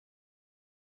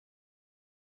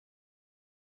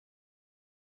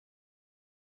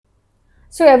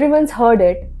So everyone's heard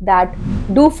it that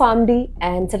do Pharm.D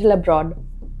and settle abroad.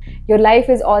 Your life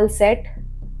is all set,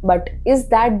 but is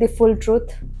that the full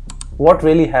truth? What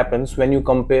really happens when you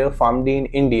compare Pharm.D in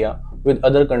India with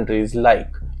other countries like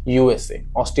USA,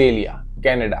 Australia,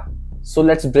 Canada? So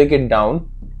let's break it down.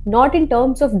 Not in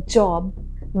terms of job,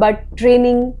 but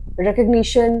training,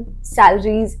 recognition,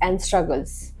 salaries, and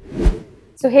struggles.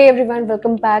 So hey everyone,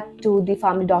 welcome back to the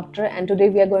Pharm.D Doctor, and today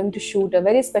we are going to shoot a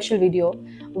very special video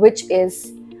which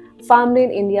is Pharm.D in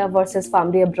India versus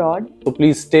Pharm.D abroad. So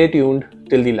please stay tuned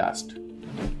till the last.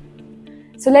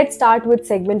 So let's start with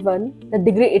segment 1, the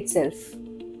degree itself.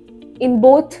 In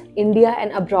both India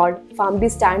and abroad, Pharm.D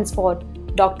stands for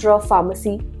Doctor of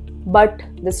Pharmacy, but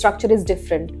the structure is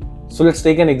different. So let's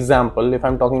take an example. If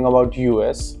I'm talking about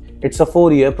US, it's a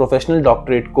 4-year professional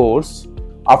doctorate course.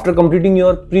 After completing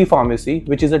your pre-pharmacy,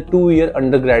 which is a 2-year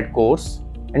undergrad course,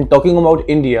 and talking about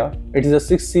India, it is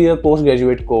a 6-year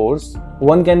postgraduate course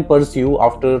one can pursue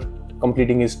after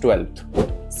completing his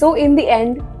 12th. So in the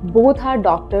end, both are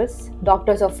doctors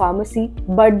of pharmacy,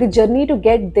 but the journey to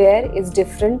get there is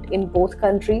different in both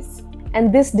countries,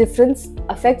 and this difference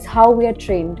affects how we are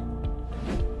trained.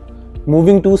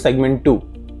 Moving to segment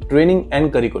 2, training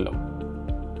and curriculum.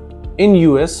 In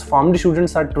US, Pharm.D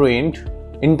students are trained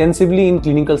intensively in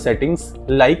clinical settings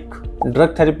like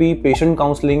drug therapy, patient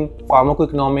counseling,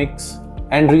 pharmacoeconomics,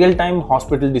 and real-time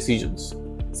hospital decisions.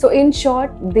 So in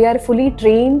short, they are fully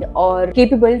trained or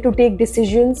capable to take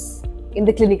decisions in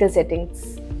the clinical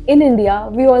settings. In India,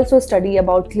 we also study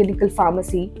about clinical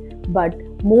pharmacy, but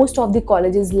most of the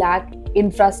colleges lack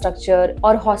infrastructure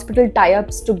or hospital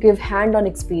tie-ups to give hand-on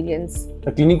experience.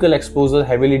 The clinical exposure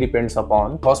heavily depends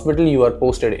upon the hospital you are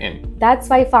posted in. That's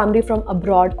why Pharm.D from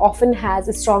abroad often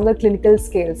has stronger clinical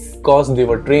skills, because they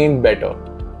were trained better.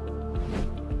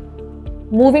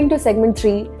 Moving to segment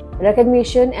 3,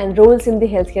 recognition and roles in the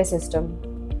healthcare system.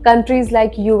 Countries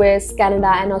like US,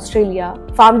 Canada and Australia,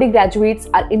 Pharm.D graduates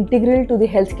are integral to the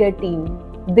healthcare team.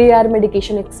 They are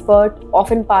medication expert,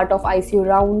 often part of ICU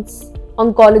rounds,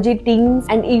 oncology teams,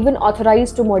 and even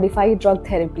authorized to modify drug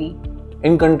therapy.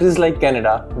 In countries like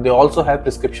Canada, they also have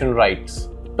prescription rights.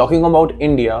 Talking about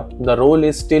India, the role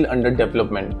is still under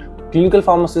development. Clinical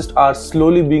pharmacists are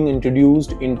slowly being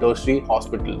introduced in tertiary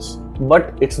hospitals,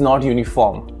 but it's not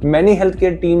uniform. Many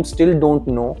healthcare teams still don't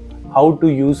know how to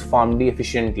use Pharm.D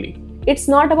efficiently. It's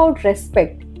not about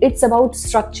respect, it's about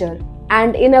structure.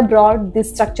 And in abroad,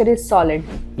 this structure is solid.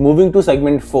 Moving to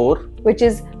segment 4, which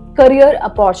is career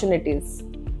opportunities.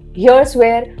 Here's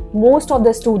where most of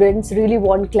the students really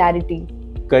want clarity.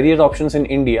 Career options in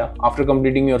India. After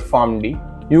completing your Pharm.D,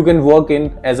 you can work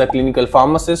in as a clinical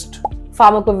pharmacist,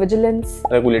 pharmacovigilance,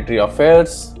 regulatory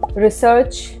affairs,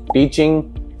 research,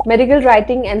 teaching, medical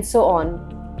writing, and so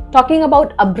on. Talking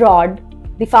about abroad,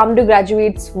 the Pharm.D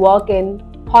graduates work in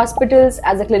hospitals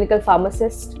as a clinical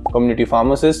pharmacist, community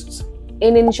pharmacists,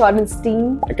 in insurance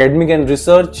team, academic and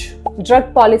research,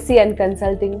 drug policy and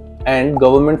consulting, and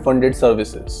government-funded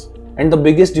services. And the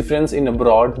biggest difference in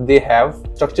abroad, they have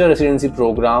structured residency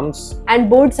programs and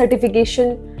board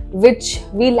certification, which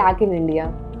we lack in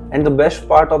India. And the best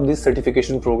part of this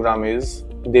certification program is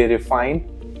they refine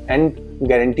and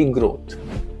guarantee growth.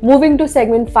 Moving to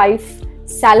segment 5,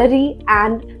 salary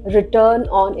and return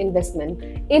on investment.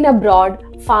 In abroad,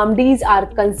 Pharm.Ds are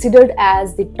considered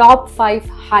as the top 5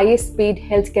 highest paid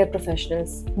healthcare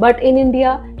professionals. But in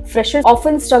India, freshers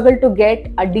often struggle to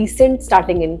get a decent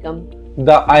starting income.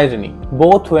 The irony,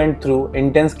 both went through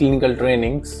intense clinical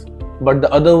trainings, but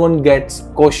the other one gets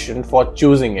questioned for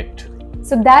choosing it.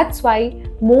 So that's why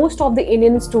most of the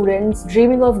Indian students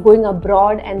dreaming of going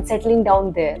abroad and settling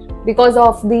down there because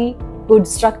of the good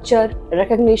structure,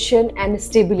 recognition and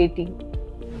stability.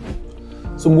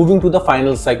 So moving to the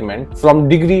final segment, from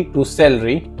degree to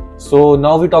salary. So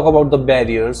now we talk about the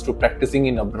barriers to practicing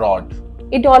in abroad.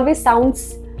 It always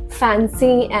sounds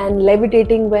fancy and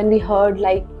levitating when we heard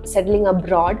like settling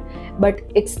abroad, but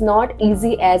it's not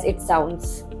easy as it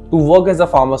sounds. To work as a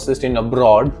pharmacist in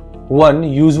abroad, one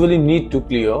usually need to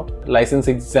clear license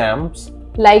exams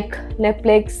like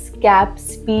NEPLEX,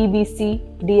 CAPS, PBC,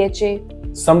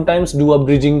 DHA. Sometimes do a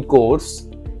bridging course.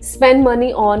 Spend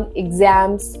money on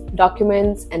exams,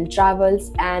 documents and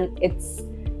travels, and it's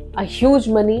a huge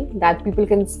money that people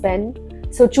can spend.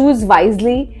 So choose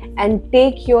wisely and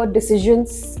take your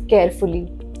decisions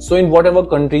carefully. So in whatever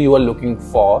country you are looking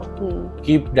for,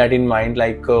 keep that in mind,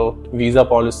 like visa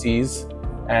policies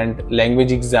and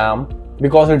language exam,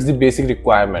 because it's the basic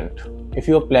requirement. If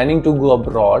you are planning to go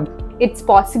abroad, it's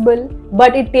possible,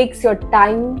 but it takes your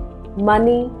time,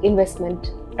 money,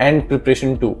 investment. And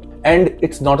preparation too. And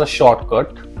it's not a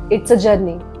shortcut. It's a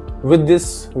journey. With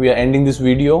this, we are ending this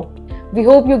video. We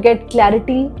hope you get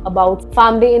clarity about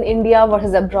Pharm.D in India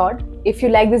versus abroad. If you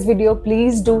like this video,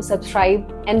 please do subscribe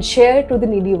and share to the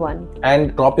needy one.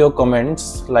 And drop your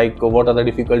comments like what are the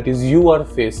difficulties you are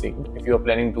facing if you are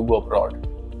planning to go abroad.